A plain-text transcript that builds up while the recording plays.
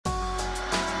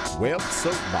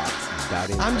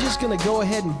WebSoapbox.info. I'm just going to go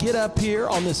ahead and get up here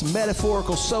on this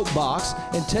metaphorical soapbox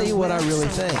and tell you what I really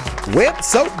think.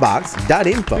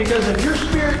 WebSoapbox.info. Because if your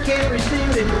spirit can't receive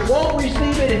it, if it won't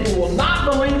receive it, if you will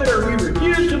not believe it, or you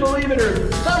refuse to believe it, or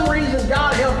for some reason,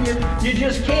 God help you, you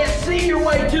just can't see your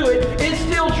way to it, it's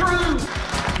still true.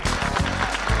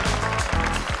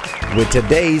 With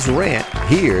today's rant,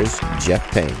 here's Jeff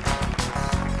Payne.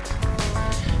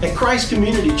 At Christ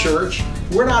Community Church,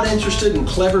 we're not interested in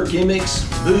clever gimmicks,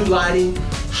 mood lighting,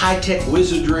 high-tech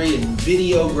wizardry, and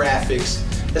video graphics,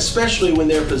 especially when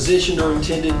they're positioned or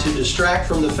intended to distract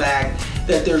from the fact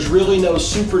that there's really no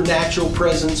supernatural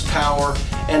presence, power,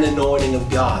 and anointing of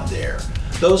God there.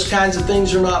 Those kinds of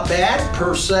things are not bad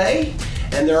per se,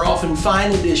 and they're often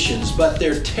fine additions, but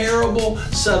they're terrible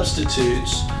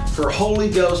substitutes for Holy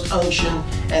Ghost unction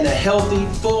and a healthy,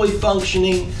 fully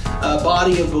functioning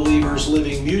body of believers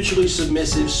living mutually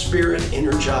submissive,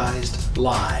 spirit-energized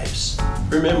lives.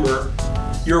 Remember,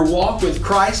 your walk with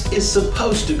Christ is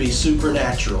supposed to be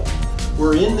supernatural.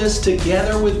 We're in this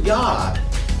together with God.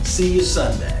 See you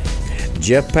Sunday.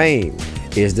 Jeff Payne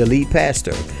is the lead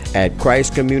pastor at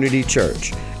Christ Community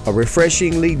Church, a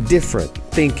refreshingly different,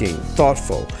 thinking,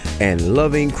 thoughtful, and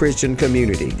loving Christian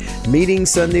community, meeting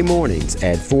Sunday mornings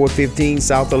at 415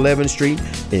 South 11th Street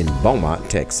in Beaumont,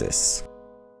 Texas.